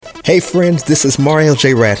Hey friends, this is Mario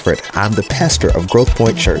J. Radford. I'm the pastor of Growth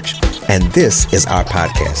Point Church, and this is our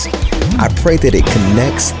podcast. I pray that it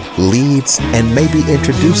connects, leads, and maybe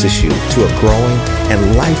introduces you to a growing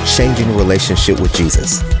and life-changing relationship with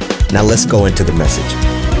Jesus. Now let's go into the message.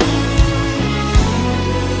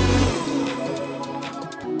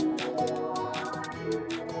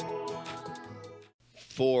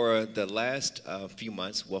 For the last few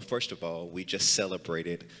months, well, first of all, we just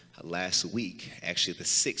celebrated last week. Actually, the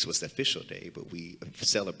 6th was the official day, but we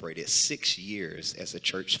celebrated 6 years as a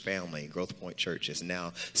church family. Growth Point Church is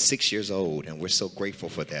now 6 years old, and we're so grateful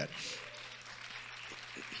for that.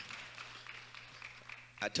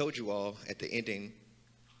 I told you all at the ending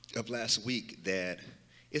of last week that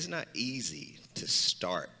it's not easy to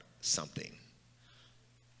start something.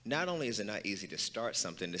 Not only is it not easy to start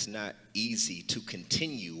something, it's not easy to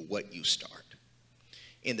continue what you start.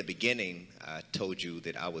 In the beginning, I told you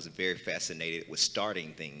that I was very fascinated with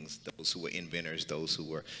starting things, those who were inventors, those who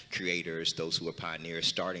were creators, those who were pioneers,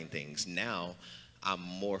 starting things. Now, I'm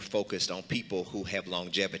more focused on people who have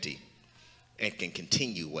longevity and can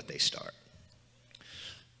continue what they start.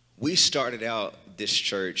 We started out this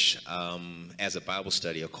church as a Bible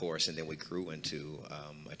study, of course, and then we grew into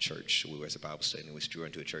a church. We were as a Bible study, and we grew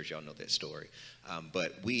into a church. Y'all know that story.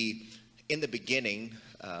 But in the beginning,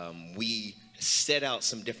 we set out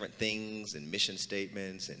some different things and mission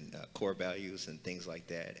statements and core values and things like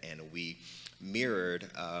that, and we mirrored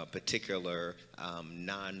a particular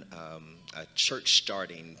church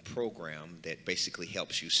starting program that basically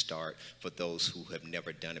helps you start for those who have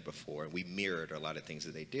never done it before. And we mirrored a lot of things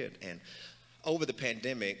that they did. And over the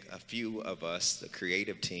pandemic, a few of us, the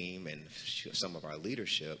creative team and some of our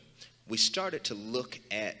leadership, we started to look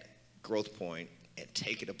at Growth Point and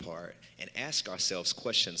take it apart and ask ourselves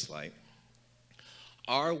questions like,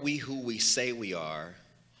 are we who we say we are,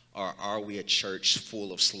 or are we a church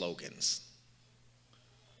full of slogans?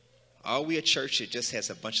 Are we a church that just has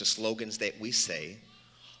a bunch of slogans that we say,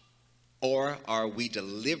 or are we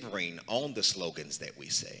delivering on the slogans that we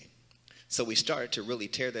say? So we started to really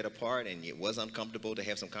tear that apart, and it was uncomfortable to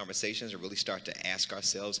have some conversations and really start to ask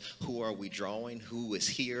ourselves, who are we drawing? Who is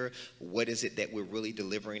here? What is it that we're really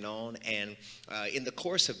delivering on? And in the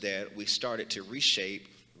course of that, we started to reshape,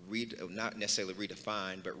 not necessarily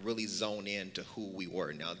redefine, but really zone in to who we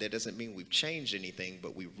were. Now, that doesn't mean we've changed anything,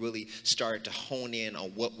 but we really started to hone in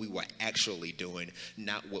on what we were actually doing,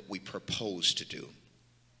 not what we proposed to do.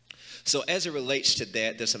 So as it relates to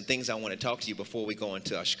that, there's some things I want to talk to you before we go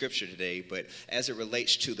into our scripture today, but as it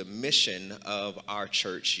relates to the mission of our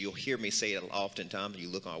church, you'll hear me say it oftentimes, you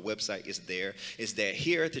look on our website, it's there, is that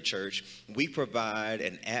here at the church, we provide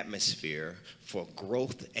an atmosphere for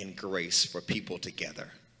growth and grace for people together.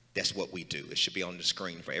 That's what we do. It should be on the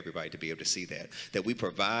screen for everybody to be able to see that we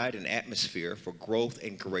provide an atmosphere for growth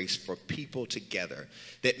and grace for people together.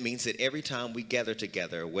 That means that every time we gather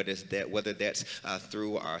together, whether that's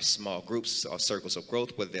through our small groups or circles of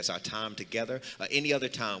growth, whether that's our time together, any other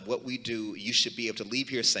time, what we do, you should be able to leave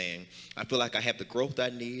here saying, I feel like I have the growth I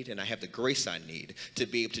need and I have the grace I need to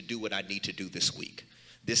be able to do what I need to do this week.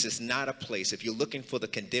 This is not a place, if you're looking for the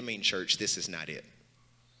condemning church, this is not it.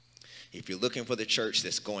 If you're looking for the church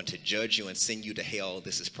that's going to judge you and send you to hell,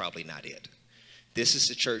 this is probably not it. This is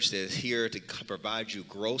the church that is here to provide you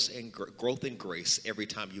growth and grace every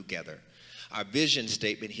time you gather. Our vision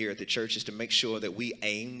statement here at the church is to make sure that we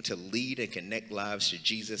aim to lead and connect lives to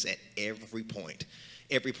Jesus at every point.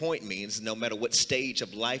 Every point means no matter what stage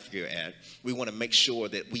of life you're at, we want to make sure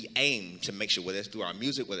that we aim to make sure, whether it's through our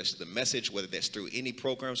music, whether it's the message, whether that's through any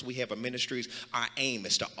programs we have or ministries, our aim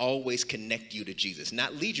is to always connect you to Jesus.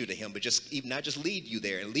 Not lead you to him, but not just lead you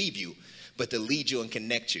there and leave you, but to lead you and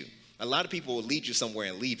connect you. A lot of people will lead you somewhere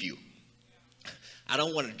and leave you. I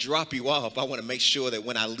don't want to drop you off. I want to make sure that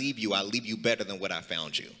when I leave you better than what I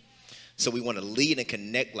found you. So we want to lead and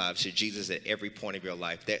connect lives to Jesus at every point of your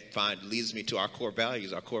life. That leads me to our core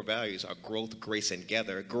values. Our core values are growth, grace, and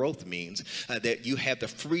gather. Growth means that you have the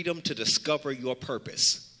freedom to discover your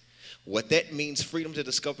purpose. What that means, freedom to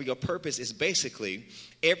discover your purpose, is basically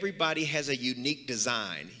everybody has a unique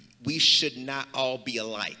design. We should not all be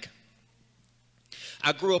alike.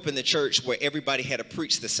 I grew up in the church where everybody had to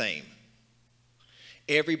preach the same.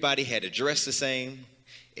 Everybody had to dress the same.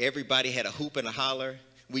 Everybody had a hoop and a holler.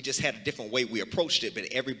 We just had a different way we approached it, but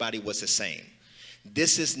everybody was the same.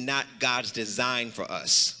 This is not God's design for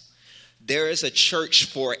us. There is a church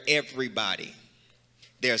for everybody.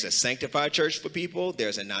 There's a sanctified church for people.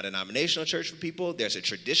 There's a non-denominational church for people. There's a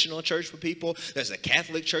traditional church for people. There's a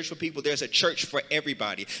Catholic church for people. There's a church for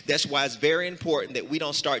everybody. That's why it's very important that we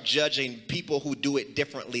don't start judging people who do it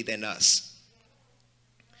differently than us.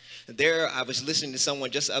 I was listening to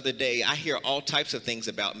someone just the other day. I hear all types of things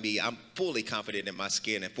about me. I'm fully confident in my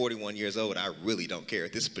skin. At 41 years old, I really don't care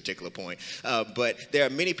at this particular point. But there are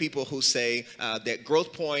many people who say that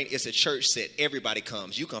Growth Point is a church that everybody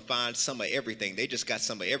comes. You can find some of everything. They just got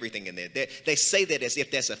some of everything in there. They say that as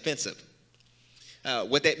if that's offensive.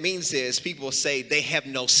 What that means is people say they have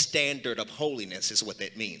no standard of holiness is what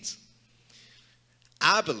that means.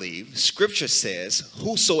 I believe Scripture says,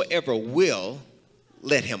 whosoever will,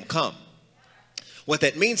 let him come. What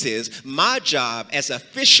that means is my job as a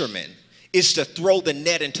fisherman is to throw the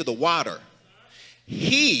net into the water.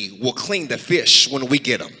 He will clean the fish when we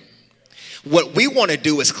get them. What we want to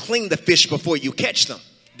do is clean the fish before you catch them.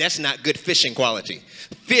 That's not good fishing quality.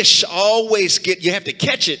 Fish always you have to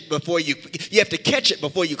catch it before you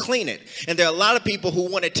clean it. And there are a lot of people who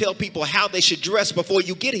want to tell people how they should dress before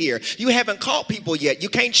you get here. You haven't caught people yet. You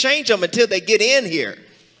can't change them until they get in here.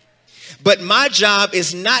 But my job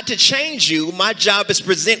is not to change you. My job is to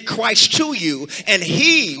present Christ to you, and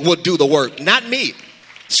he will do the work, not me.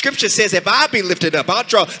 Scripture says if I be lifted up, I'll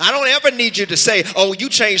draw. I don't ever need you to say, oh, you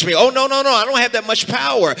changed me. Oh, no. I don't have that much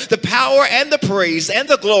power. The power and the praise and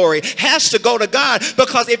the glory has to go to God,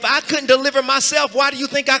 because if I couldn't deliver myself, why do you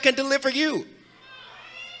think I can deliver you?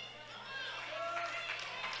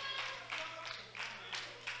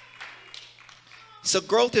 So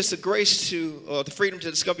growth is the grace or the freedom to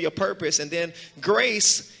discover your purpose. And then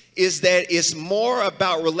grace is that it's more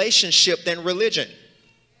about relationship than religion.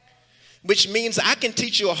 Which means I can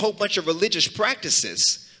teach you a whole bunch of religious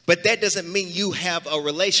practices, but that doesn't mean you have a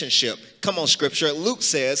relationship. Come on, Scripture. Luke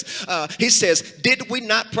says, he says, did we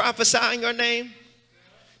not prophesy in your name?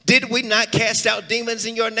 Did we not cast out demons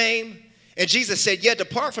in your name? And Jesus said, yeah,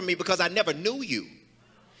 depart from me because I never knew you.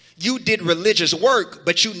 You did religious work,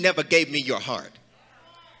 but you never gave me your heart.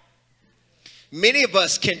 Many of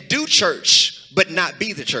us can do church, but not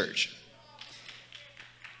be the church.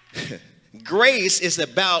 Grace is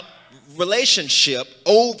about relationship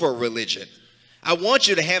over religion. I want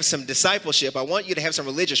you to have some discipleship. I want you to have some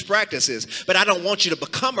religious practices, but I don't want you to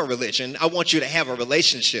become a religion. I want you to have a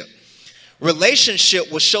relationship. Relationship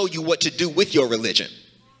will show you what to do with your religion.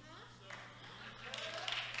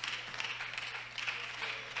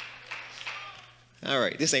 All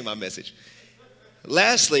right, this ain't my message.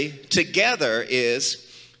 Lastly, together is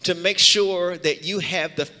to make sure that you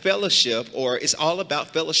have the fellowship, or it's all about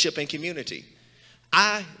fellowship and community.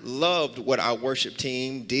 I loved what our worship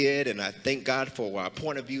team did, and I thank God for what our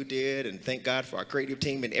Point of View did, and thank God for our creative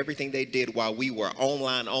team and everything they did while we were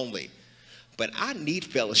online only. But I need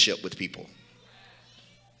fellowship with people.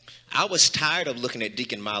 I was tired of looking at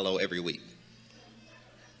Deacon Milo every week.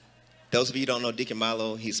 Those of you who don't know Deacon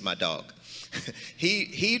Milo, he's my dog.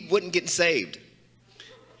 He wouldn't get saved.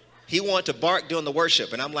 He wanted to bark during the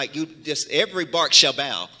worship, and I'm like, every bark shall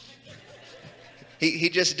bow. He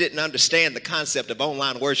just didn't understand the concept of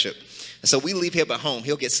online worship. And so we leave him at home.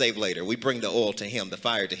 He'll get saved later. We bring the oil to him, the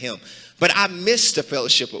fire to him. But I miss the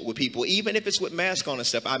fellowship with people, even if it's with mask on and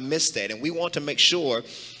stuff. I miss that. And we want to make sure,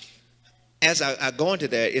 as I go into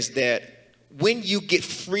that, is that when you get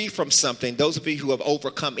free from something, those of you who have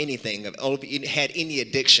overcome anything, have had any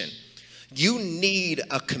addiction, you need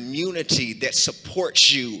a community that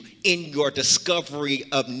supports you in your discovery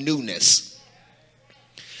of newness.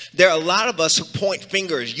 There are a lot of us who point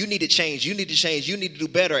fingers. You need to change. You need to change. You need to do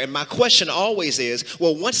better. And my question always is,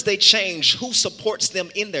 well, once they change, who supports them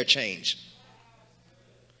in their change?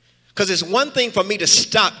 Because it's one thing for me to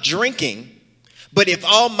stop drinking, but if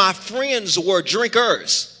all my friends were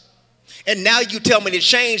drinkers, and now you tell me to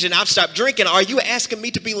change and I've stopped drinking, are you asking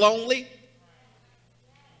me to be lonely?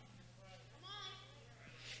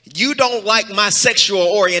 You don't like my sexual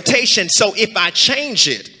orientation, so if I change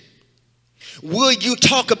it, will you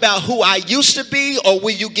talk about who I used to be, or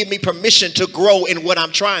will you give me permission to grow in what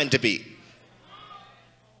I'm trying to be?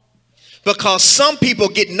 Because some people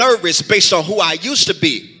get nervous based on who I used to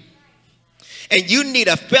be. And you need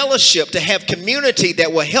a fellowship to have community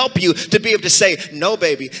that will help you to be able to say, no,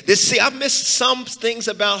 baby. I miss some things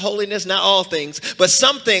about holiness, not all things, but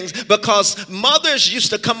some things, because mothers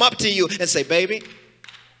used to come up to you and say, baby,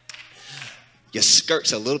 your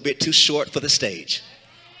skirt's a little bit too short for the stage.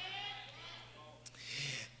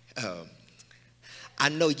 I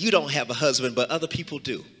know you don't have a husband, but other people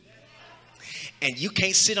do. And you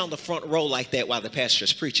can't sit on the front row like that while the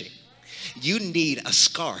pastor's preaching. You need a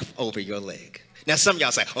scarf over your leg. Now, some of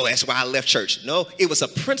y'all say, oh, that's why I left church. No, it was a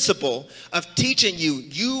principle of teaching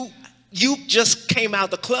you. You just came out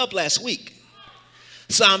of the club last week.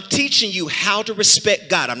 So I'm teaching you how to respect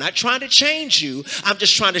God. I'm not trying to change you. I'm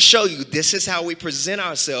just trying to show you this is how we present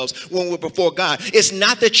ourselves when we're before God. It's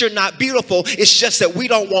not that you're not beautiful. It's just that we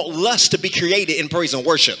don't want lust to be created in praise and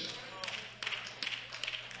worship.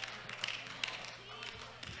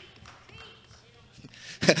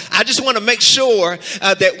 I just want to make sure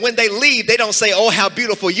that when they leave, they don't say, oh, how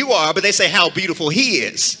beautiful you are, but they say how beautiful he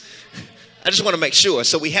is. I just want to make sure.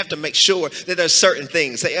 So we have to make sure that there's certain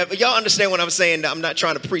things. Y'all understand what I'm saying? I'm not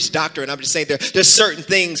trying to preach doctrine. I'm just saying there's certain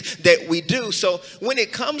things that we do. So when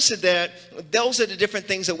it comes to that, those are the different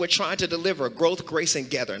things that we're trying to deliver: growth, grace, and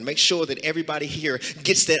gather, and make sure that everybody here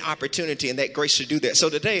gets that opportunity and that grace to do that. So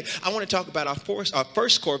today, I want to talk about our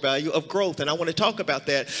first core value of growth, and I want to talk about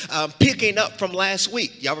that picking up from last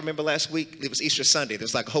week. Y'all remember last week? It was Easter Sunday.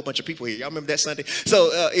 There's like a whole bunch of people here. Y'all remember that Sunday? So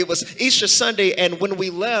it was Easter Sunday, and when we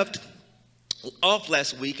left off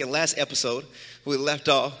last week, and last episode, we left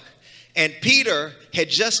off, and Peter had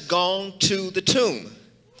just gone to the tomb.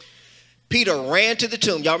 Peter ran to the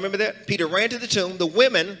tomb. Y'all remember that? Peter ran to the tomb. The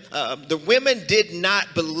women did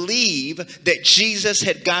not believe that Jesus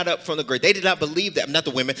had got up from the grave. They did not believe that. Not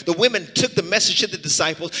the women. The women took the message to the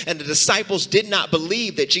disciples, and the disciples did not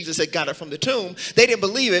believe that Jesus had got up from the tomb. They didn't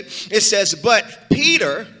believe it. It says, but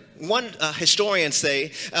Peter... One historian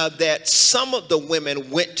say that some of the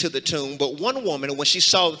women went to the tomb, but one woman, when she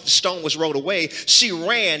saw that the stone was rolled away, she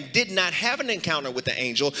ran, did not have an encounter with the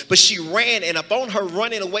angel, but she ran, and upon her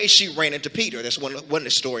running away, she ran into Peter. That's what one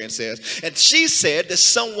historian says. And she said that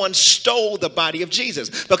someone stole the body of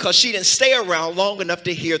Jesus because she didn't stay around long enough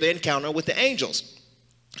to hear the encounter with the angels.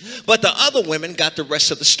 But the other women got the rest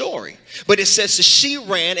of the story. But it says that she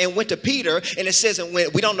ran and went to Peter, and it says, and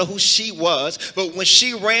we don't know who she was, but when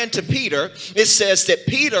she ran to Peter, it says that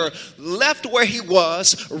Peter left where he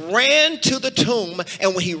was, ran to the tomb,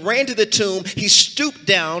 and when he ran to the tomb, he stooped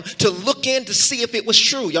down to look in to see if it was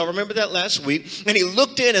true. Y'all remember that last week? And he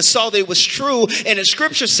looked in and saw that it was true, and the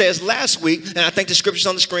scripture says last week, and I think the scripture's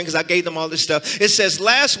on the screen because I gave them all this stuff. It says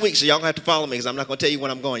last week, so y'all gonna have to follow me because I'm not gonna tell you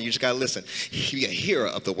when I'm going. You just gotta listen. Be a hearer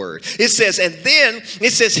of the word. It says, and then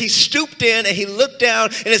it says he stooped in and he looked down,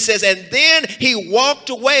 and it says, and then he walked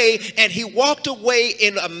away, and he walked away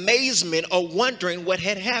in amazement or wondering what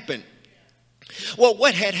had happened. Well,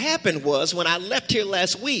 what had happened was when I left here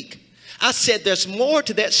last week, I said there's more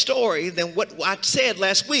to that story than what I said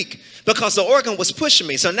last week because the organ was pushing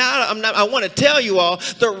me. So now I want to tell you all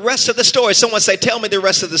the rest of the story. Someone say, tell me the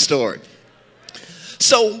rest of the story.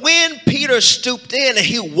 So when Peter stooped in and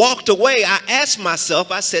he walked away, I asked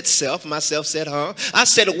myself, I said self, myself said huh. I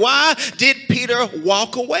said, why did Peter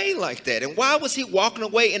walk away like that? And why was he walking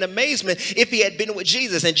away in amazement if he had been with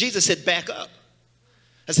Jesus? And Jesus said, back up.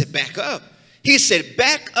 I said, back up. He said,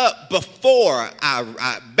 back up before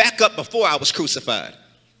I was crucified.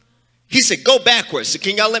 He said, go backwards.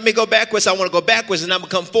 Can y'all let me go backwards? I want to go backwards and I'm going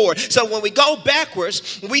to come forward. So when we go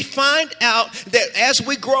backwards, we find out that as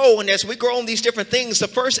we grow and as we grow in these different things, the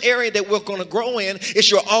first area that we're going to grow in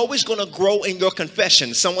is you're always going to grow in your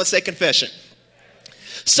confession. Someone say confession.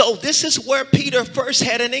 So this is where Peter first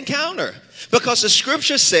had an encounter. Because the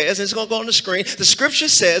scripture says, and it's going to go on the screen, the scripture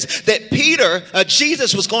says that Peter,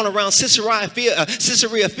 Jesus was going around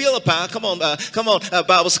Caesarea Philippi. Come on,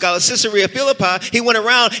 Bible scholar, Caesarea Philippi. He went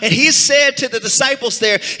around and he said to the disciples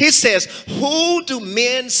there, he says, who do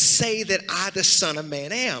men say that I, the Son of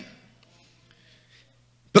Man, am?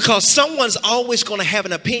 Because someone's always going to have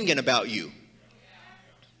an opinion about you.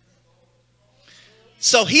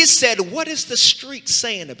 So he said, what is the street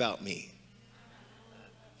saying about me?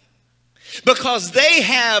 Because they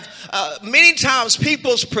have, many times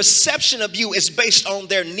people's perception of you is based on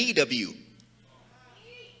their need of you.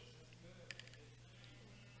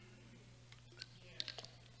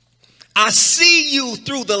 I see you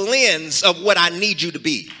through the lens of what I need you to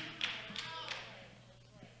be.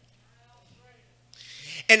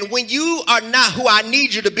 And when you are not who I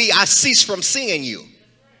need you to be, I cease from seeing you.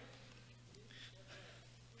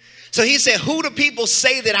 So he said, who do people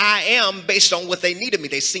say that I am based on what they need of me?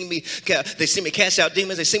 They see me cast out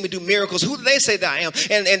demons. They see me do miracles. Who do they say that I am?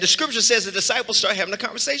 And the scripture says the disciples start having a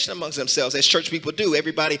conversation amongst themselves, as church people do.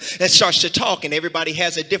 Everybody starts to talk, and everybody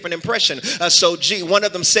has a different impression. One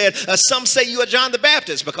of them said, some say you are John the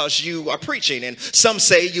Baptist because you are preaching. And some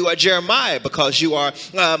say you are Jeremiah because you're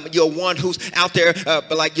one who's out there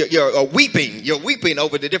like you're weeping. You're weeping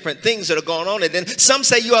over the different things that are going on. And then some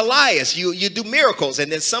say you're Elias. You do miracles. And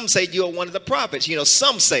then some say you're one of the prophets.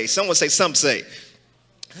 Someone say.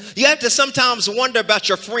 You have to sometimes wonder about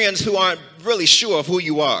your friends who aren't really sure of who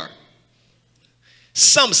you are.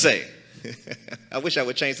 Some say. I wish I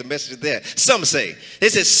would change the message there. Some say.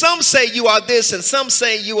 It says, some say you are this and some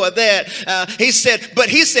say you are that. He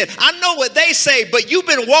said, I know what they say, but you've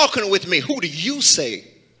been walking with me. Who do you say?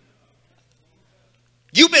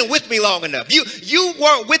 You've been with me long enough. You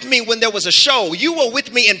weren't with me when there was a show. You were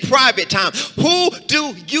with me in private time. Who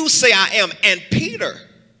do you say I am? And Peter,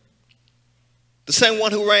 the same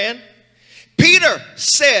one who ran, Peter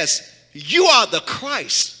says, you are the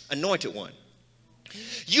Christ, anointed one.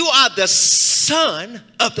 You are the Son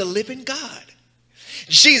of the living God.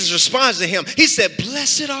 Jesus responds to him. He said,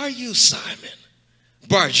 blessed are you, Simon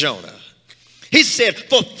Bar-Jonah. He said,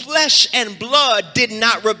 for flesh and blood did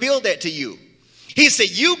not reveal that to you. He said,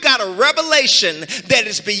 you got a revelation that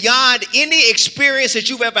is beyond any experience that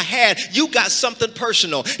you've ever had. You got something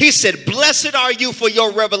personal. He said, blessed are you for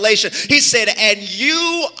your revelation. He said, and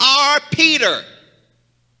you are Peter.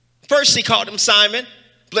 First he called him Simon.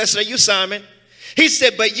 Blessed are you, Simon. He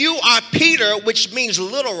said, but you are Peter, which means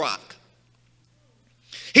little rock.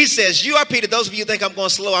 He says, you are Peter. Those of you who think I'm going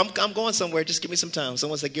slow, I'm going somewhere. Just give me some time.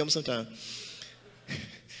 Someone said, give him some time.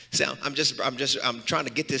 So I'm trying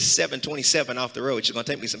to get this 727 off the road. It's going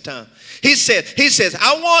to take me some time. He says,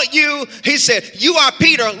 I want you. He said, you are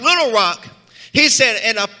Peter, little rock. He said,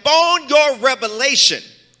 and upon your revelation,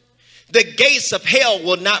 the gates of hell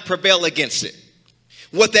will not prevail against it.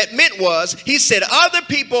 What that meant was, he said, other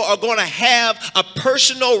people are going to have a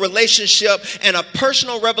personal relationship and a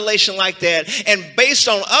personal revelation like that. And based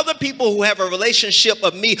on other people who have a relationship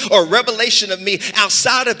of me or revelation of me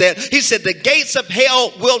outside of that, he said, the gates of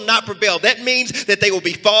hell will not prevail. That means that they will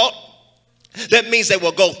be fought. That means they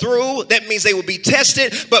will go through. That means they will be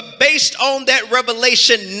tested. But based on that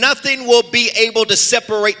revelation, nothing will be able to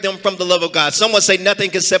separate them from the love of God. Someone say, nothing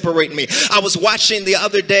can separate me. I was watching the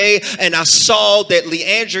other day and I saw that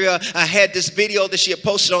Leandria had this video that she had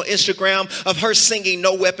posted on Instagram of her singing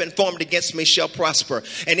No Weapon Formed Against Me Shall Prosper.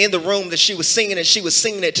 And in the room that she was singing it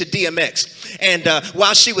to DMX. And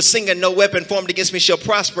while she was singing No Weapon Formed Against Me Shall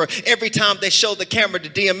Prosper, every time they showed the camera to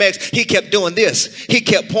DMX, he kept doing this. He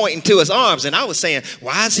kept pointing to his arms. And I was saying,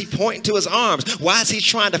 why is he pointing to his arms? Why is he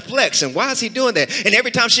trying to flex? And why is he doing that? And every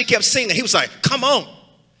time she kept singing, he was like, come on,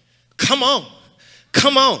 come on,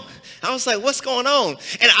 come on. I was like, what's going on?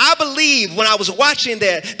 And I believe when I was watching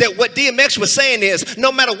that what DMX was saying is,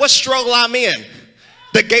 no matter what struggle I'm in,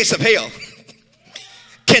 the gates of hell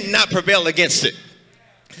cannot prevail against it.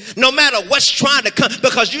 No matter what's trying to come,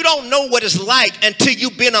 because you don't know what it's like until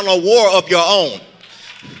you've been on a war of your own.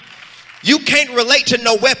 You can't relate to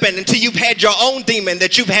no weapon until you've had your own demon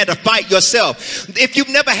that you've had to fight yourself. If you've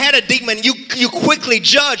never had a demon, you quickly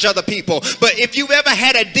judge other people. But if you've ever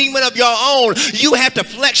had a demon of your own, you have to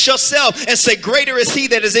flex yourself and say, greater is he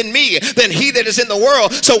that is in me than he that is in the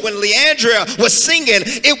world. So when Leandria was singing,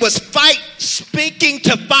 it was fight speaking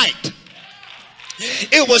to fight.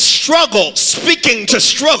 It was struggle speaking to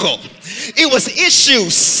struggle. It was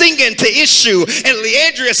issue singing to issue. And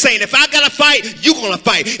Leandria saying, if I got to fight, you're going to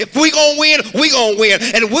fight. If we going to win, we going to win.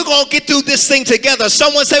 And we're going to get through this thing together.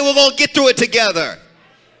 Someone say we're going to get through it together.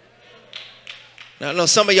 Now, I know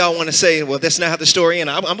some of y'all want to say, well, that's not how the story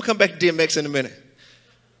ends. I'm going to come back to DMX in a minute.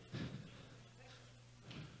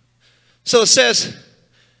 So it says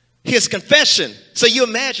his confession. So you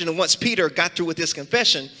imagine once Peter got through with his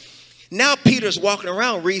confession, now Peter's walking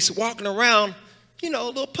around, Reese, a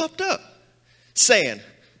little puffed up, saying,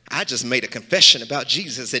 I just made a confession about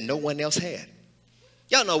Jesus that no one else had.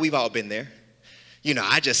 Y'all know we've all been there.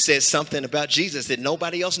 I just said something about Jesus that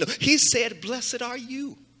nobody else knew. He said, blessed are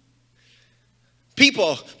you.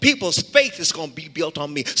 People's faith is going to be built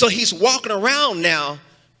on me. So he's walking around now,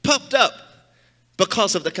 puffed up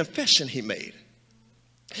because of the confession he made.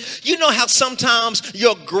 You know how sometimes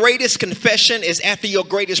your greatest confession is after your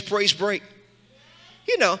greatest praise break?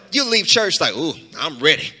 You leave church like, ooh, I'm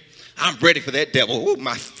ready. I'm ready for that devil. Ooh,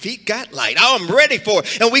 my feet got light. I'm ready for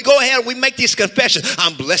it. And we go ahead and we make these confessions.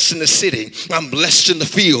 I'm blessed in the city. I'm blessed in the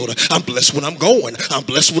field. I'm blessed when I'm going. I'm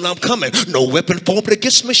blessed when I'm coming. No weapon formed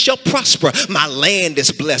against me shall prosper. My land is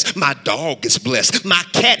blessed. My dog is blessed. My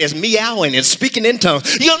cat is meowing and speaking in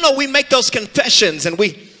tongues. We make those confessions and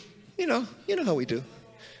we, you know how we do.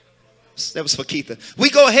 That was for Keitha.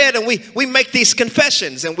 We go ahead and we make these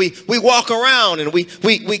confessions and we walk around and we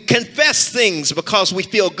confess things because we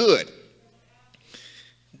feel good.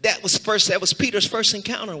 That was Peter's first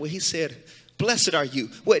encounter where he said, blessed are you.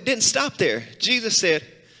 Well, it didn't stop there. Jesus said,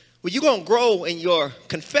 well, you're going to grow in your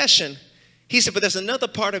confession. He said, but there's another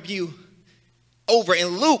part of you over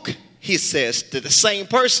in Luke, he says to the same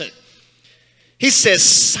person. He says,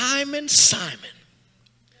 Simon, Simon,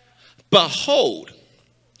 behold,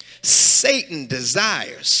 Satan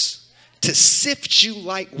desires to sift you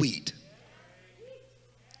like wheat.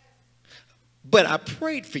 But I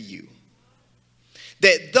prayed for you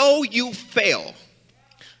that though you fail,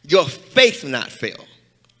 your faith not fail.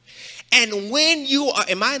 And when you are,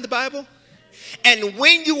 am I in the Bible? And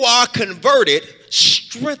when you are converted,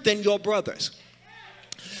 strengthen your brothers.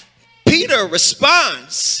 Peter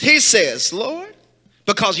responds, he says, Lord,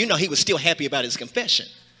 because he was still happy about his confession.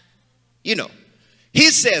 He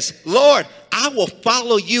says, Lord, I will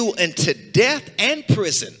follow you into death and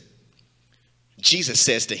prison. Jesus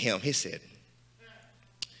says to him, he said,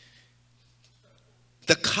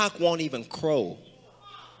 the cock won't even crow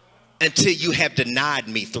until you have denied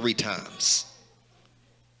me 3 times.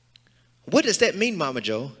 What does that mean, Mama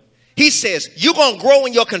Joe? He says, you're going to grow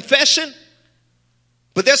in your confession,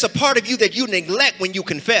 but there's a part of you that you neglect when you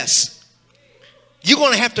confess. You're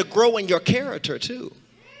going to have to grow in your character too.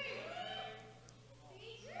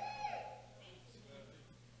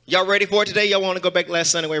 Y'all ready for it today? Y'all want to go back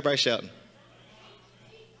last Sunday where everybody shouting?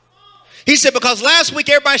 He said, because last week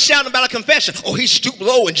everybody shouting about a confession. Oh, he stooped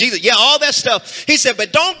low in Jesus. Yeah, all that stuff. He said,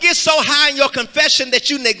 but don't get so high in your confession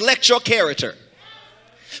that you neglect your character.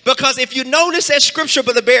 Because if you notice that scripture,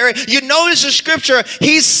 Brother Barry, you notice the scripture,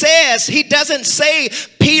 he says, he doesn't say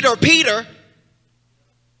Peter, Peter.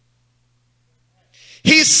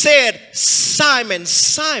 He said Simon,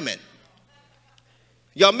 Simon.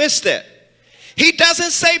 Y'all missed that. He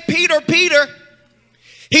doesn't say Peter, Peter.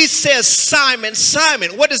 He says Simon,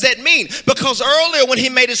 Simon. What does that mean? Because earlier when he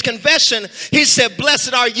made his confession, he said,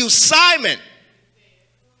 blessed are you, Simon.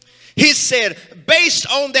 He said, based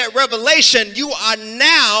on that revelation, you are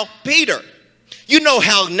now Peter. You know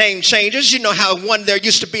how name changes. You know how there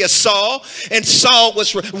used to be a Saul, and Saul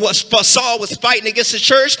was fighting against the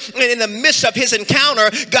church. And in the midst of his encounter,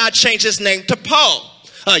 God changed his name to Paul.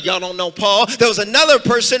 Y'all don't know Paul. There was another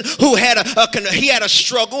person who had a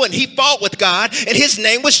struggle, and he fought with God, and his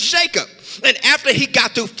name was Jacob. And after he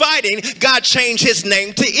got through fighting, God changed his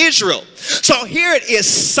name to Israel. So here it is,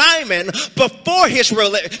 Simon. Before his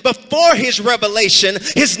revelation,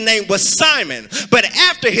 his name was Simon. But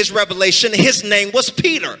after his revelation, his name was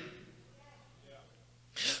Peter.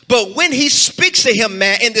 But when he speaks to him,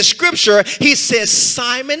 man, in the scripture, he says,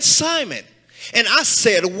 Simon, Simon. And I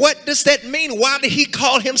said, what does that mean? Why did he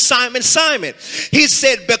call him Simon, Simon? He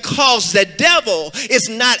said, because the devil is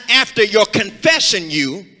not after your confession,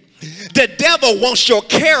 you. The devil wants your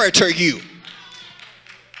character, you.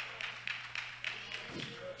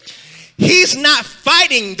 He's not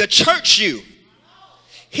fighting the church, you.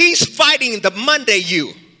 He's fighting the Monday,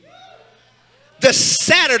 you. The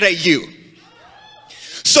Saturday, you.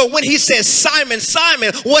 So when he says Simon,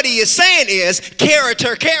 Simon, what he is saying is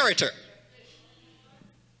character, character.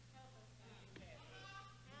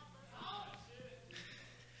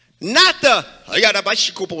 Not the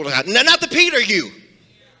Peter you.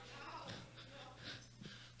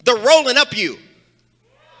 The rolling up you.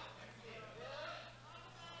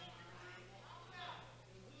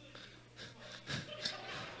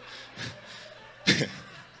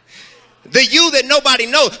 The you that nobody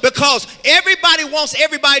knows, because everybody wants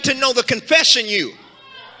everybody to know the confession you.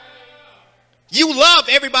 You love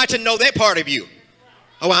everybody to know that part of you.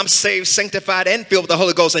 Oh, I'm saved, sanctified, and filled with the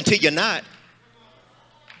Holy Ghost until you're not.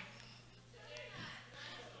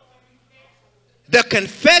 The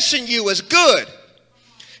confession you is good.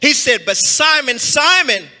 He said, but Simon,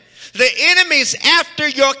 Simon, the enemy's after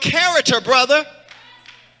your character, brother.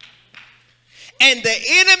 And the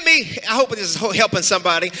enemy, I hope this is helping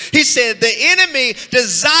somebody. He said, the enemy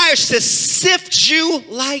desires to sift you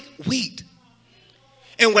like wheat.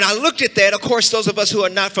 And when I looked at that, of course, those of us who are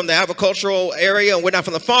not from the agricultural area and we're not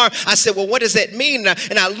from the farm, I said, well, what does that mean?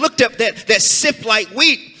 And I looked up that sift like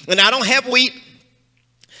wheat, and I don't have wheat.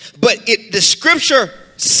 But the scripture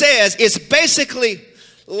says it's basically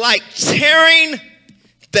like tearing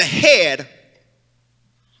the head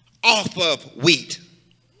off of wheat,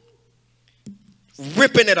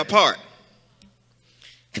 ripping it apart.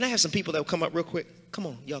 Can I have some people that will come up real quick? Come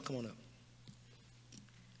on, y'all, come on up.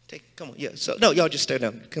 Come on, yeah. So no, y'all just stay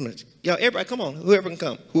down. Come on, y'all, everybody, come on. Whoever can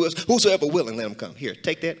come, whosoever willing, let them come. Here,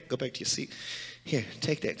 take that. Go back to your seat. Here,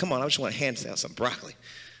 take that. Come on, I just want to hand out some broccoli.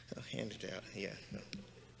 I'll hand it out. Yeah.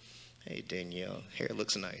 Hey, Danielle, hair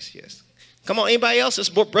looks nice, yes. Come on, anybody else? It's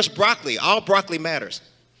broccoli. All broccoli matters.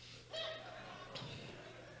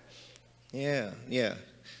 Yeah.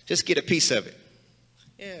 Just get a piece of it.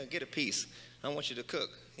 Yeah, get a piece. I want you to cook.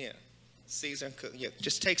 Yeah, Caesar and cook. Yeah,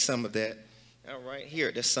 just take some of that. All right,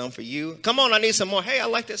 here, there's some for you. Come on, I need some more. Hey, I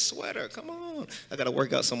like this sweater. Come on. I got to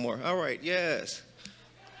work out some more. All right, yes.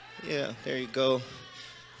 Yeah, there you go.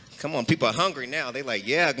 Come on, people are hungry now. They like,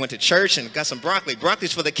 yeah, I went to church and got some broccoli.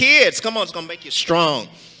 Broccoli's for the kids. Come on, it's going to make you strong.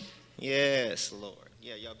 Yes, Lord.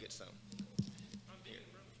 Yeah, y'all get some.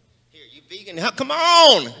 Vegan, come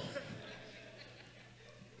on.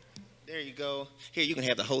 There you go. Here, you can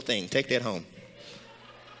have the whole thing. Take that home.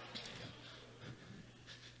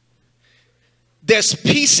 There's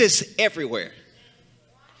pieces everywhere.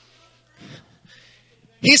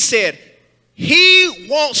 He said, he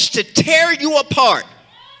wants to tear you apart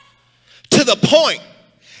to the point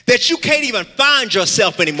that you can't even find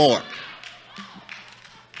yourself anymore.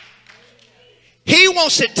 He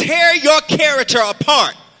wants to tear your character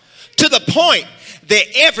apart to the point that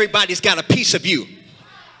everybody's got a piece of you.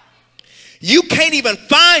 You can't even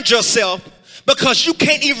find yourself because you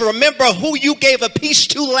can't even remember who you gave a piece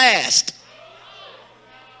to last.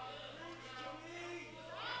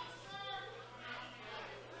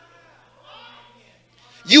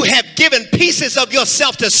 You have given pieces of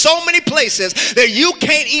yourself to so many places that you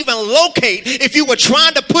can't even locate if you were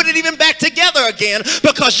trying to put it even back together again,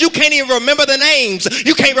 because you can't even remember the names.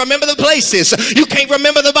 You can't remember the places. You can't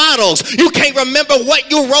remember the bottles. You can't remember what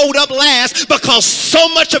you rolled up last because so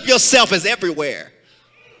much of yourself is everywhere.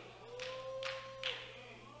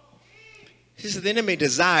 He said the enemy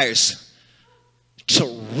desires to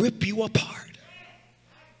rip you apart.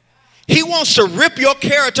 He wants to rip your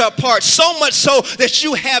character apart so much so that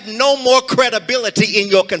you have no more credibility in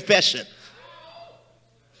your confession.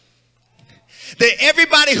 That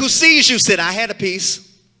everybody who sees you said, I had a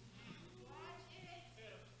piece.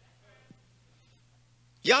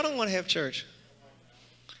 Y'all don't want to have church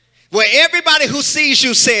where everybody who sees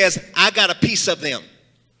you says, I got a piece of them.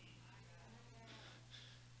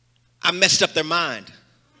 I messed up their mind.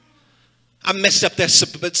 I messed up their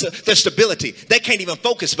stability. They can't even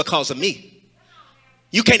focus because of me.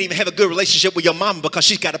 You can't even have a good relationship with your mama because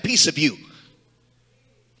she's got a piece of you.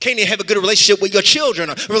 Can't even have a good relationship with your children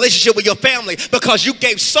or a relationship with your family because you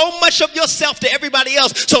gave so much of yourself to everybody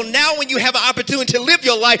else. So now when you have an opportunity to live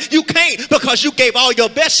your life, you can't because you gave all your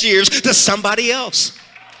best years to somebody else.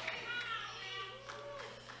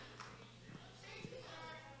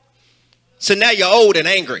 So now you're old and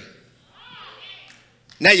angry.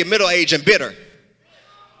 Now you're middle-aged and bitter.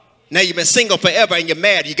 Now you've been single forever and you're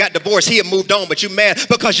mad. You got divorced, he had moved on, but you're mad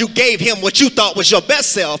because you gave him what you thought was your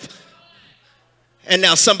best self. And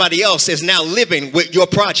now somebody else is now living with your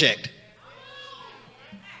project.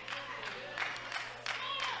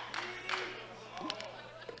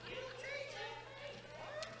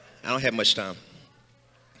 I don't have much time.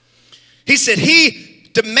 He said he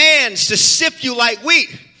demands to sift you like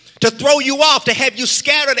wheat, to throw you off, to have you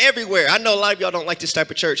scattered everywhere. I know a lot of y'all don't like this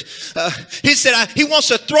type of church. He said, he wants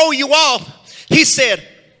to throw you off. He said,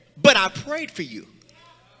 but I prayed for you.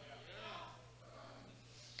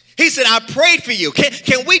 He said, I prayed for you.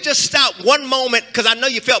 Can we just stop one moment? Because I know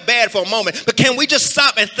you felt bad for a moment, but can we just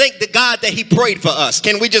stop and thank the God that he prayed for us?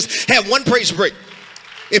 Can we just have one praise break?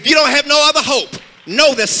 If you don't have no other hope,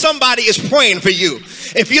 know that somebody is praying for you.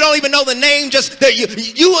 If you don't even know the name, just that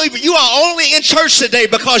you are only in church today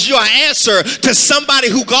because you are an answer to somebody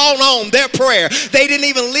who gone on their prayer. They didn't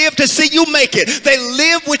even live to see you make it. They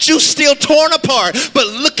live with you still torn apart. But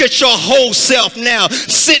look at your whole self now,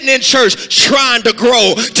 sitting in church trying to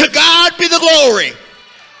grow. To God be the glory.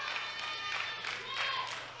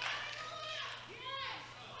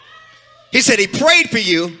 He said he prayed for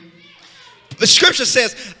you. The scripture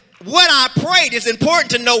says, what I prayed, is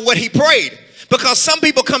important to know what he prayed. Because some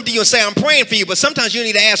people come to you and say, I'm praying for you. But sometimes you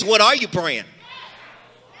need to ask, what are you praying?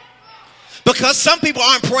 Because some people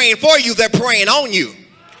aren't praying for you. They're praying on you.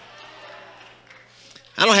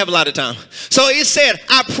 I don't have a lot of time. So he said,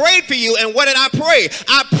 I prayed for you. And what did I pray?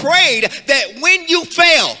 I prayed that when you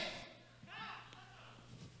fail,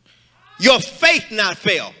 your faith not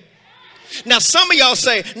fail. Now, some of y'all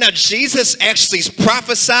say, now Jesus actually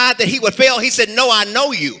prophesied that he would fail. He said, no, I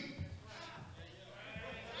know you.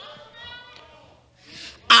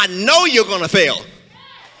 I know you're going to fail.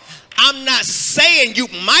 I'm not saying you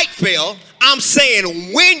might fail. I'm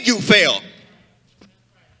saying when you fail.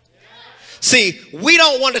 See, we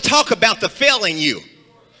don't want to talk about the failing you.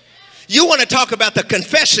 You want to talk about the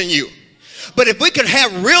confession you. But if we could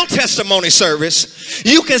have real testimony service,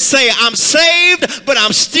 you can say, I'm saved, but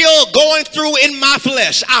I'm still going through in my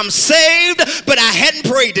flesh. I'm saved, but I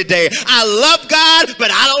hadn't prayed today. I love God, but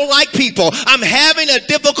I don't like people. I'm having a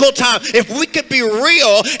difficult time. If we could be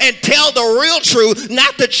real and tell the real truth,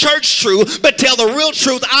 not the church truth, but tell the real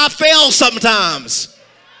truth, I fail sometimes.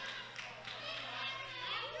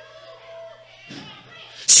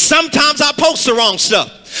 Sometimes I post the wrong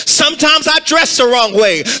stuff. Sometimes I dress the wrong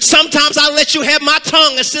way. Sometimes I let you have my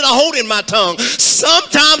tongue instead of holding my tongue.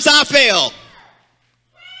 Sometimes I fail.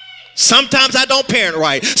 Sometimes I don't parent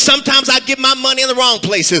right. Sometimes I give my money in the wrong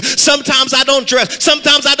places. Sometimes I don't dress.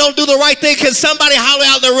 Sometimes I don't do the right thing. Can somebody holler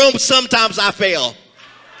out in the room? Sometimes I fail.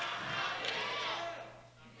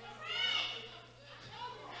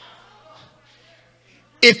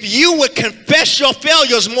 If you would confess your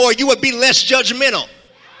failures more, you would be less judgmental.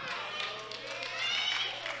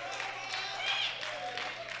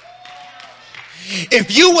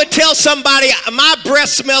 If you would tell somebody, my breath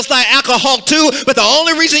smells like alcohol too, but the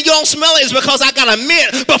only reason you don't smell it is because I got a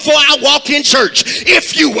mint before I walk in church.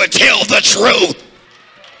 If you would tell the truth.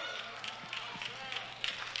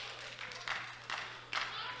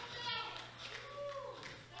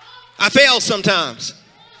 I fail sometimes.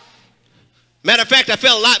 Matter of fact, I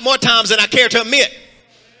fail a lot more times than I care to admit.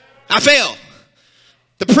 I fail.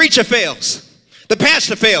 The preacher fails. The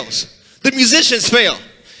pastor fails. The musicians fail.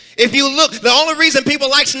 If you look, the only reason people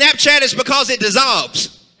like Snapchat is because it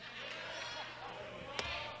dissolves.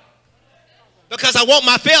 Because I want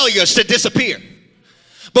my failures to disappear.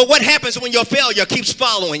 But what happens when your failure keeps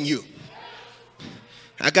following you?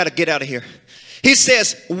 I got to get out of here. He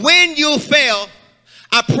says, when you fail,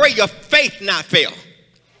 I pray your faith not fail.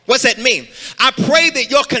 What's that mean? I pray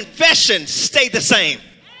that your confession stay the same.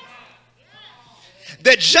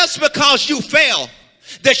 That just because you fail,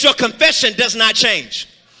 that your confession does not change.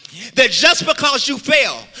 That just because you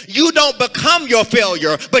fail, you don't become your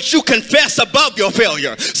failure, but you confess above your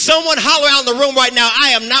failure. Someone holler out in the room right now, I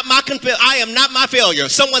am not my failure.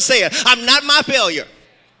 Someone say it, I'm not my failure.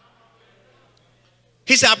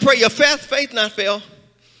 He said, I pray your faith not fail.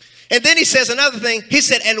 And then he says another thing. He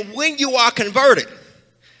said, and when you are converted,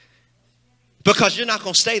 because you're not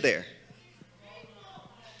going to stay there.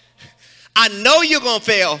 I know you're going to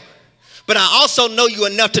fail, but I also know you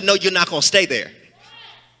enough to know you're not going to stay there.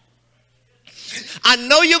 I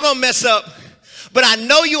know you're going to mess up, but I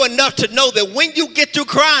know you enough to know that when you get through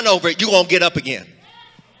crying over it, you're going to get up again.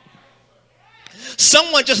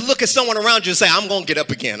 Someone just look at someone around you and say, I'm going to get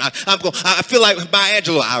up again. I feel like Maya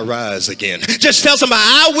Angelou, I rise again. Just tell somebody,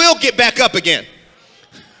 I will get back up again.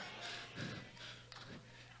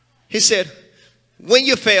 He said, when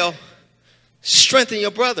you fail, strengthen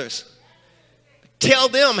your brothers. Tell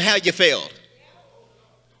them how you failed.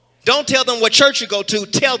 Don't tell them what church you go to.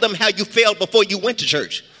 Tell them how you failed before you went to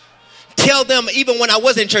church. Tell them, even when I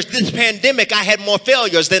was in church, this pandemic, I had more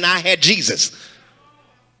failures than I had Jesus.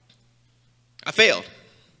 I failed.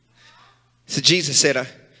 So Jesus said,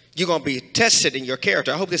 you're going to be tested in your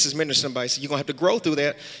character. I hope this is ministering to somebody. So you're going to have to grow through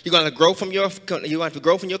that. You're going to grow from your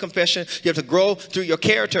confession. You have to grow through your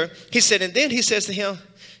character. He said, and then he says to him,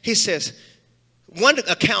 he says, one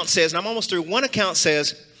account says, and I'm almost through, one account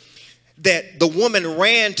says that the woman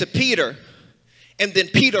ran to Peter and then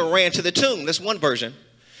Peter ran to the tomb. That's one version.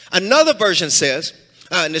 Another version says,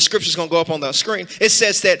 and the scripture's going to go up on the screen. It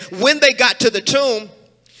says that when they got to the tomb,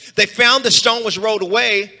 they found the stone was rolled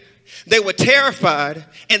away. They were terrified,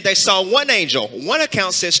 and they saw one angel. One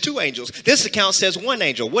account says two angels. This account says one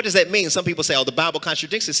angel. What does that mean? Some people say, oh, the Bible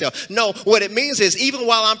contradicts itself. No, what it means is even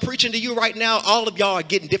while I'm preaching to you right now, all of y'all are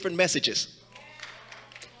getting different messages.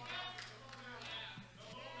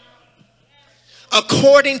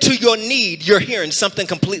 According to your need, you're hearing something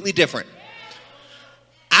completely different.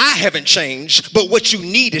 I haven't changed, but what you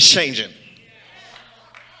need is changing.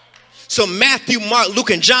 So Matthew, Mark, Luke,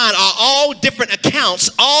 and John are all different accounts,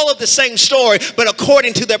 all of the same story, but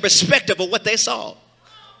according to their perspective of what they saw.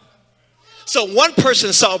 So one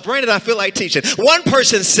person saw, Brandon, I feel like teaching. One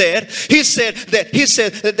person said that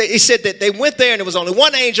they went there and there was only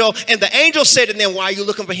one angel, and the angel said to them, why are you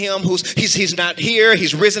looking for him? He's not here.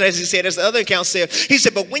 He's risen, as he said, as the other account said. He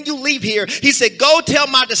said, but when you leave here, he said, go tell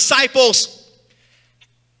my disciples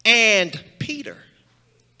and Peter.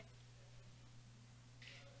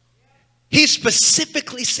 He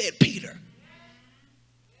specifically said Peter.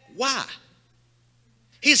 Why?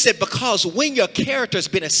 He said, because when your character's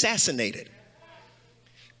been assassinated,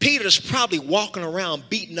 Peter's probably walking around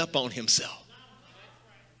beating up on himself.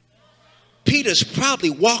 Peter's probably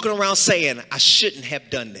walking around saying, I shouldn't have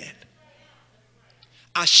done that.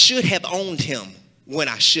 I should have owned him when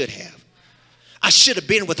I should have. I should have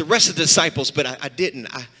been with the rest of the disciples, but I didn't.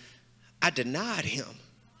 I denied him.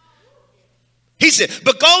 He said,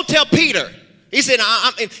 but go tell Peter. He said,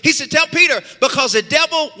 tell Peter, because the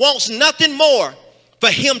devil wants nothing more for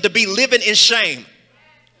him to be living in shame.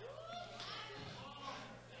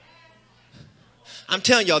 I'm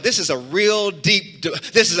telling y'all, this is a real deep,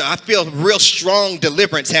 I feel real strong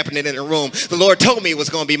deliverance happening in the room. The Lord told me it was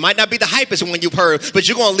going to be. Might not be the hypest one you've heard, but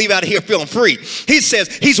you're going to leave out of here feeling free. He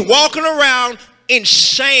says he's walking around in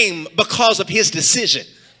shame because of his decision.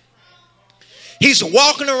 He's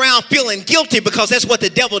walking around feeling guilty because that's what the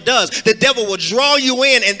devil does. The devil will draw you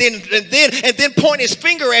in and then point his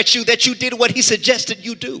finger at you that you did what he suggested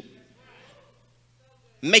you do.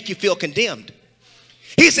 Make you feel condemned.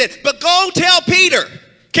 He said, but go tell Peter,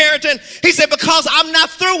 Carrington. He said, because I'm not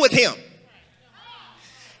through with him.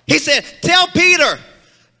 He said, tell Peter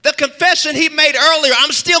the confession he made earlier,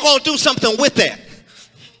 I'm still going to do something with that.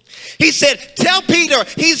 He said, tell Peter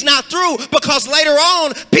he's not through, because later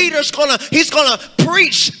on, he's gonna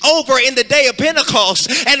preach over in the day of Pentecost.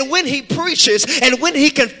 And when he preaches and when he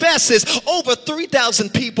confesses, over 3,000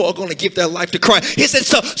 people are going to give their life to Christ. He said,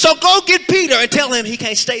 so go get Peter and tell him he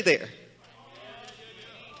can't stay there.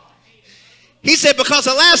 He said, because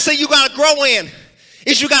the last thing you got to grow in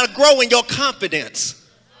is you got to grow in your confidence.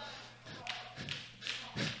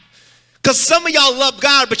 Because some of y'all love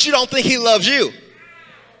God, but you don't think he loves you.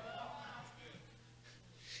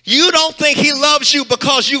 You don't think he loves you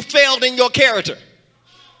because you failed in your character.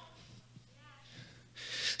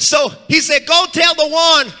 So he said, go tell the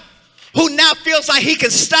one who now feels like he can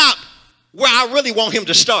stop where I really want him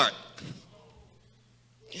to start.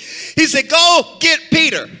 He said, go get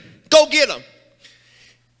Peter. Go get him.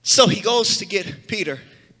 So he goes to get Peter.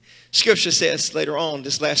 Scripture says later on,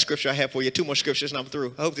 this last scripture I have for you, 2 more scriptures and I'm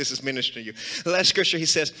through. I hope this is ministering to you. The last scripture, he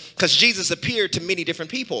says, because Jesus appeared to many different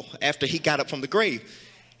people after he got up from the grave.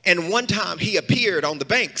 And one time he appeared on the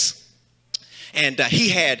banks and he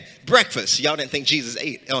had breakfast. Y'all didn't think Jesus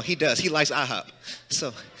ate. Oh, he does. He likes IHOP.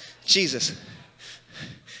 So Jesus,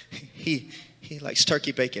 he likes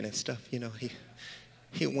turkey bacon and stuff. You know,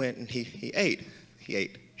 he went and he ate. He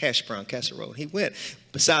ate hash brown casserole. He went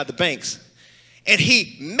beside the banks and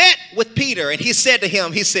he met with Peter and he said to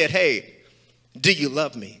him, he said, hey, do you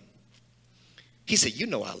love me? He said, you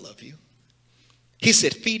know I love you. He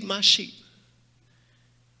said, feed my sheep.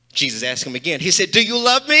 Jesus asked him again. He said, do you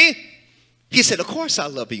love me? He said, of course I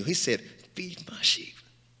love you. He said, feed my sheep.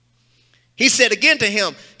 He said again to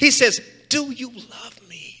him, he says, do you love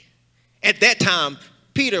me? At that time,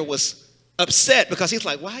 Peter was upset because he's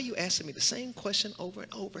like, why are you asking me the same question over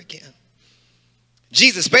and over again?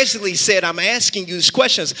 Jesus basically said, I'm asking you these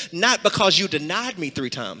questions not because you denied me 3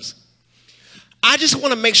 times. I just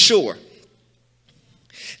want to make sure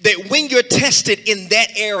that when you're tested in that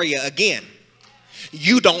area again,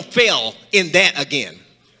 you don't fail in that again.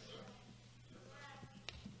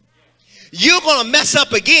 You're going to mess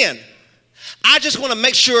up again. I just want to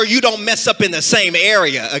make sure you don't mess up in the same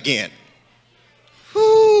area again.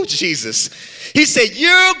 Whoo, Jesus. He said,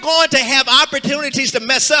 you're going to have opportunities to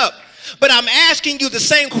mess up, but I'm asking you the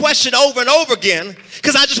same question over and over again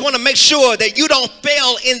because I just want to make sure that you don't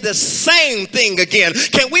fail in the same thing again.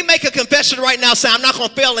 Can we make a confession right now? Say, I'm not going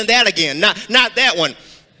to fail in that again. Not that one.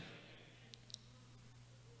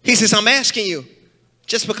 He says, I'm asking you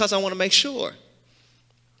just because I want to make sure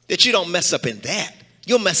that you don't mess up in that.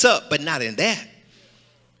 You'll mess up, but not in that.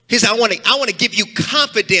 He said, I want to give you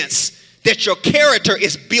confidence that your character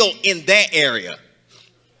is built in that area.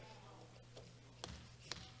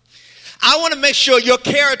 I want to make sure your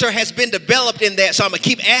character has been developed in that. So I'm going to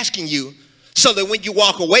keep asking you so that when you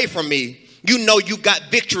walk away from me, you know you've got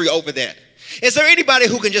victory over that. Is there anybody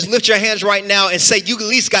who can just lift your hands right now and say you at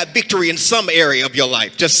least got victory in some area of your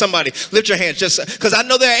life? Just somebody lift your hands, just because I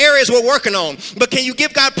know there are areas we're working on. But can you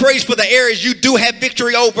give God praise for the areas you do have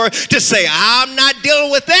victory over? To say, I'm not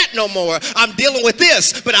dealing with that no more. I'm dealing with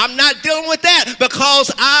this, but I'm not dealing with that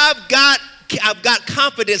because I've got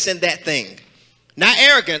confidence in that thing. Not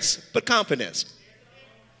arrogance, but confidence.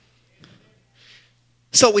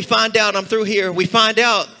 So we find out, I'm through here, we find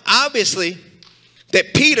out, obviously,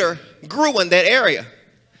 that Peter grew in that area.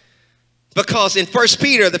 Because in 1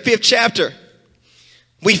 Peter, the 5th chapter,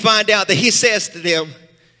 we find out that he says to them,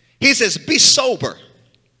 he says, be sober.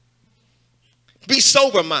 Be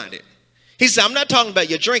sober-minded. He said, I'm not talking about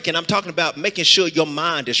your drinking. I'm talking about making sure your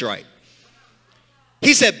mind is right.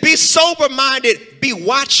 He said, be sober-minded, be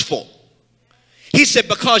watchful. He said,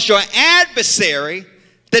 because your adversary,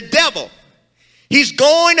 the devil, he's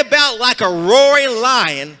going about like a roaring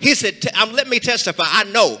lion. He said, let me testify, I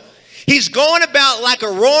know. He's going about like a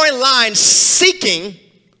roaring lion seeking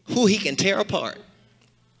who he can tear apart.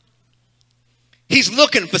 He's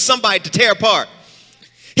looking for somebody to tear apart.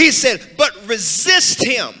 He said, but resist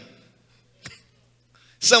him.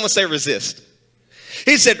 Someone say resist.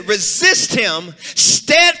 He said, resist him,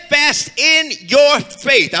 steadfast in your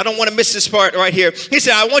faith. I don't want to miss this part right here. He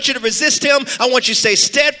said, I want you to resist him. I want you to stay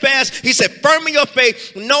steadfast. He said, firm in your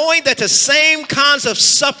faith, knowing that the same kinds of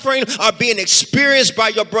suffering are being experienced by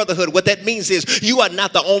your brotherhood. What that means is you are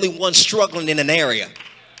not the only one struggling in an area.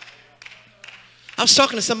 I was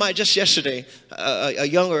talking to somebody just yesterday,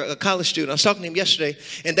 a college student. I was talking to him yesterday,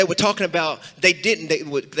 and they were talking about they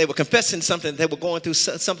were confessing something. They were going through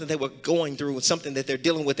something they were going through, something that they're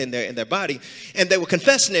dealing with in their body, and they were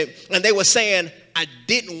confessing it, and they were saying, I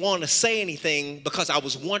didn't want to say anything because I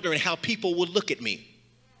was wondering how people would look at me.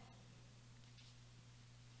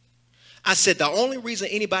 I said, the only reason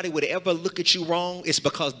anybody would ever look at you wrong is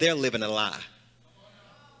because they're living a lie.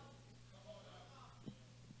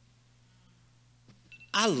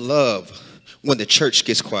 I love when the church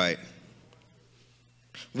gets quiet.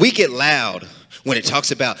 We get loud when it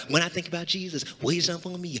talks about, when I think about Jesus, what he's done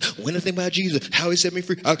for me. When I think about Jesus, how he set me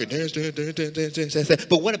free, I can dance.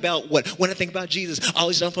 But what about what? When I think about Jesus, all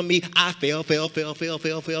he's done for me, I fail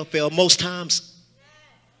most times.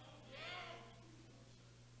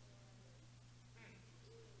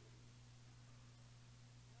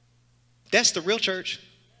 That's the real church.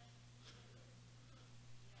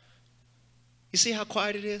 You see how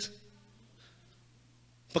quiet it is?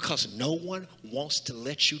 Because no one wants to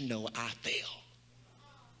let you know I fail.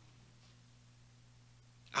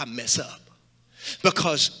 I mess up.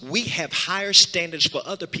 Because we have higher standards for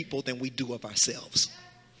other people than we do of ourselves.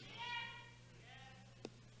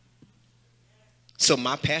 So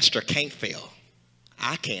my pastor can't fail.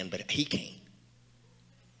 I can, but he can't.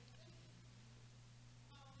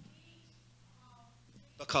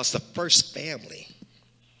 Because the first family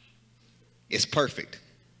is perfect.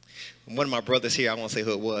 One of my brothers here, I won't say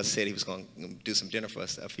who it was, said he was going to do some dinner for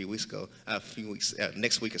us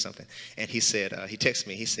next week or something. And he said, he texted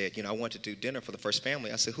me, he said, I want to do dinner for the first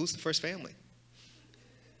family. I said, who's the first family?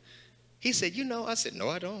 He said, I said, no,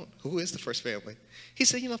 I don't. Who is the first family? He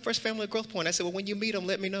said, first family at Growth Point. I said, well, when you meet them,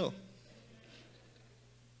 let me know.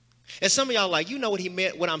 And some of y'all like, what he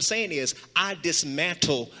meant. What I'm saying is, I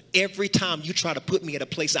dismantle every time you try to put me at a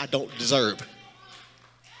place I don't deserve.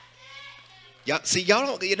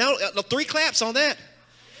 Y'all don't, 3 claps on that.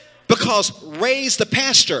 Because raise the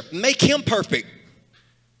pastor, make him perfect.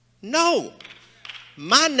 No,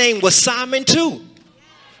 my name was Simon too.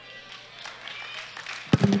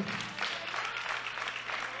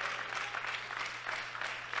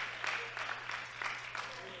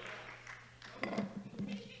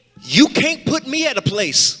 You can't put me at a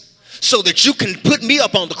place so that you can put me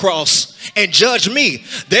up on the cross and judge me.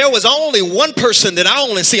 There was only one person that I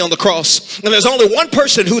only see on the cross. And there's only one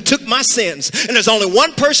person who took my sins. And there's only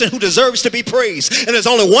one person who deserves to be praised. And there's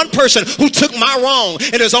only one person who took my wrong.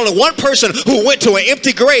 And there's only one person who went to an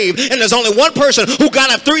empty grave. And there's only one person who got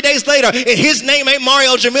up 3 days later. And his name ain't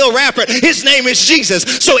Mario Jamil Radford. His name is Jesus.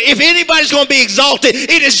 So if anybody's going to be exalted,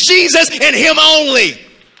 it is Jesus and him only.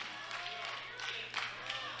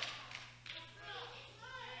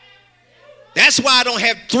 That's why I don't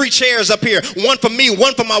have 3 chairs up here. One for me,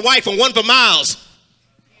 one for my wife, and one for Miles.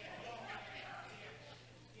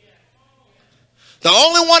 The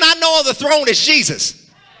only one I know on the throne is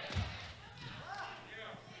Jesus.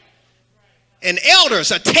 And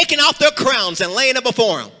elders are taking off their crowns and laying it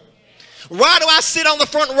before him. Why do I sit on the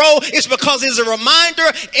front row? It's because it's a reminder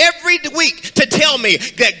every week to tell me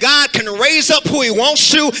that God can raise up who he wants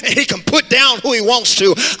to and he can put down who he wants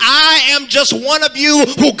to. I am just one of you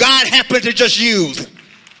who God happened to just use.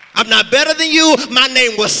 I'm not better than you. My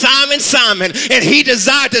name was Simon, and he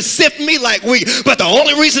desired to sift me like wheat. But the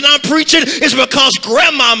only reason I'm preaching is because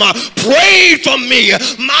grandmama prayed for me.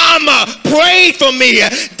 Mama prayed for me.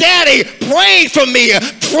 Daddy prayed for me.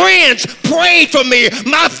 Friends prayed for me.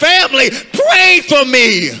 My family prayed for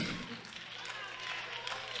me.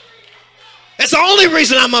 That's the only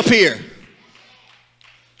reason I'm up here.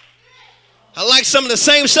 I like some of the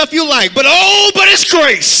same stuff you like, but it's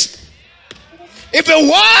grace. If it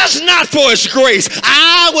was not for his grace,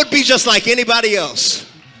 I would be just like anybody else.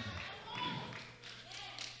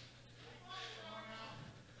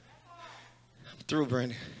 I'm through,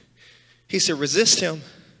 Brandon. He said, resist him,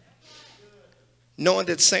 knowing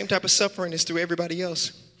that the same type of suffering is through everybody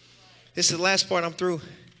else. This is the last part, I'm through.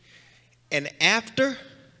 And after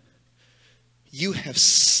you have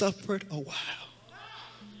suffered a while,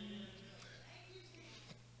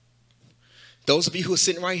 those of you who are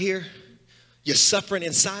sitting right here, you're suffering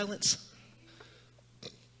in silence.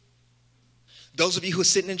 Those of you who are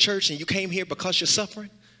sitting in church and you came here because you're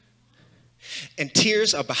suffering, and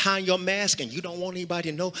tears are behind your mask and you don't want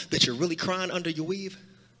anybody to know that you're really crying under your weave.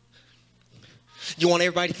 You want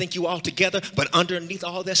everybody to think you all together, but underneath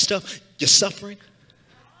all that stuff, you're suffering.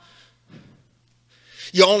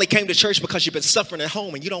 You only came to church because you've been suffering at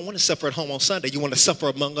home, and you don't want to suffer at home on Sunday. You want to suffer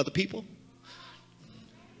among other people.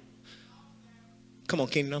 Come on,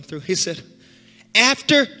 Keenan, I'm through. He said,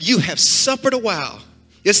 after you have suffered a while,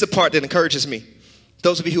 this is the part that encourages me.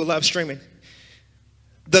 Those of you who are live streaming,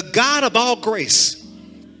 The God of all grace,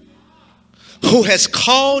 who has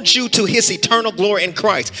called you to his eternal glory in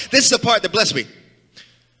Christ. This is the part that blessed me.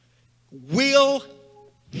 Will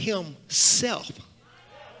himself.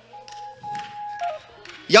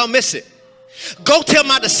 Y'all miss it. Go tell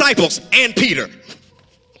my disciples and Peter.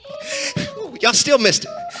 Y'all still missed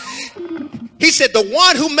it. He said, the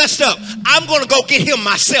one who messed up, I'm going to go get him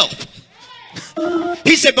myself.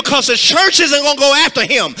 He said, because the church isn't going to go after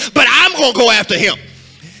him, but I'm going to go after him.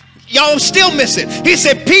 Y'all still miss it. He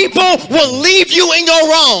said, people will leave you in your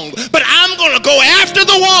wrong, but I'm going to go after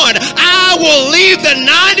the one. I will leave the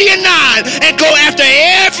 99 and go after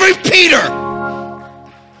every Peter.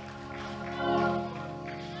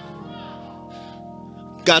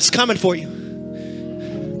 God's coming for you.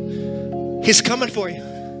 He's coming for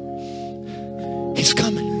you. He's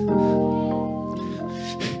coming.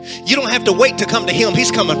 You don't have to wait to come to him.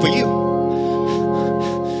 He's coming for you.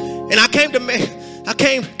 And I came to make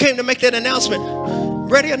that announcement.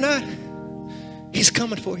 Ready or not, he's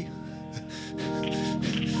coming for you.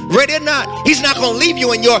 Ready or not, he's not going to leave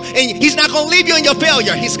you in your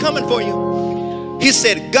failure. He's coming for you. He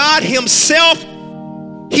said, God himself,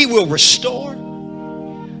 he will restore.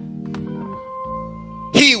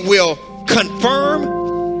 He will confirm.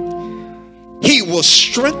 He will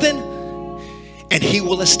strengthen. And he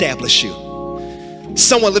will establish you.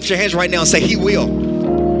 Someone lift your hands right now and say, he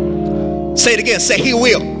will. Say it again. Say, he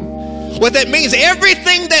will. What that means,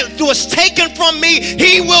 everything that was taken from me,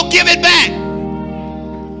 he will give it back.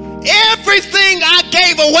 Everything I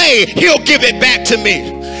gave away, he'll give it back to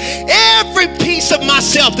me. Every piece of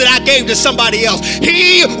myself that I gave to somebody else,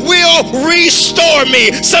 he will restore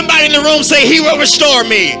me. Somebody in the room say, he will restore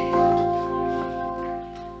me.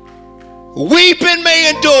 Weeping may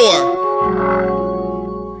endure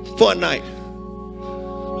for a night.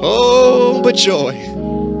 Oh, but joy.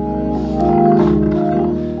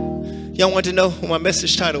 Y'all want to know what my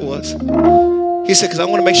message title was? He said, because I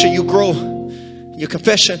want to make sure you grow in your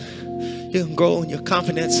confession. You can grow in your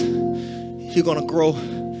confidence. You're going to grow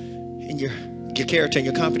in your character and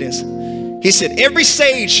your confidence. He said, every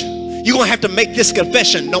stage, you're going to have to make this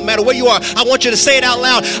confession. No matter where you are, I want you to say it out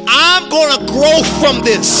loud. I'm going to grow from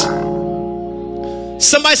this.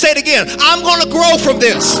 Somebody say it again. I'm going to grow from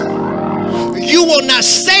this. You will not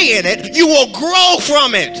stay in it. You will grow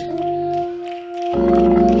from it.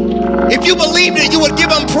 If you believed it, you would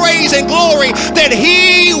give him praise and glory that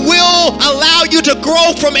he will allow you to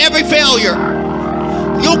grow from every failure.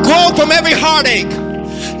 You'll grow from every heartache.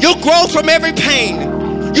 You'll grow from every pain.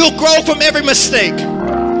 You'll grow from every mistake.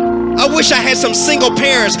 I wish I had some single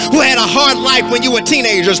parents who had a hard life when you were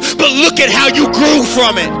teenagers, but look at how you grew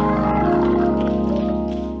from it.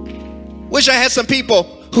 Wish I had some people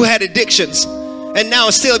who had addictions, and now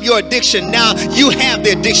instead of your addiction, now you have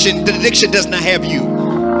the addiction. The addiction does not have you.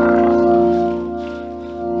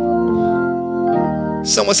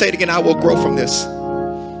 Someone say it again. I will grow from this.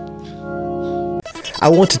 I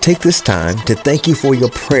want to take this time to thank you for your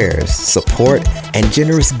prayers, support, and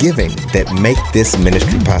generous giving that make this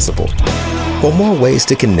ministry possible. For more ways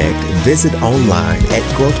to connect, visit online at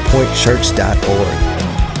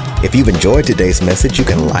growthpointchurch.org. If you've enjoyed today's message, you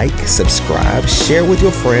can like, subscribe, share with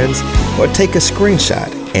your friends, or take a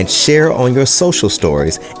screenshot and share on your social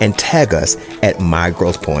stories and tag us at My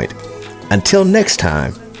Growth Point. Until next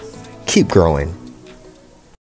time, keep growing.